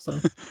one. So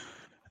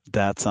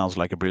that sounds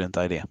like a brilliant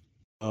idea.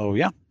 Oh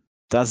yeah,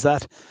 that's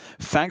that.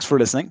 Thanks for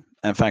listening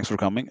and thanks for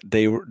coming.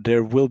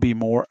 There will be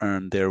more,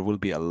 and there will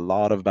be a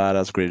lot of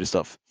badass creative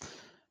stuff.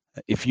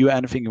 If you have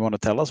anything you want to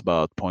tell us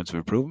about points of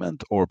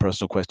improvement or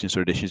personal questions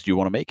or additions you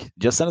want to make,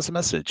 just send us a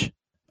message.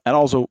 And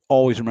also,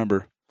 always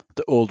remember,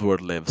 the old world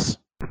lives.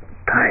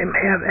 Time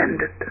have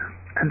ended,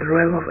 and the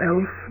realm of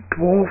elf,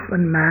 dwarf,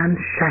 and man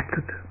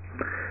shattered.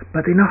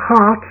 but in our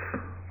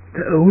hearts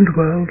the old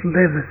world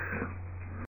lives.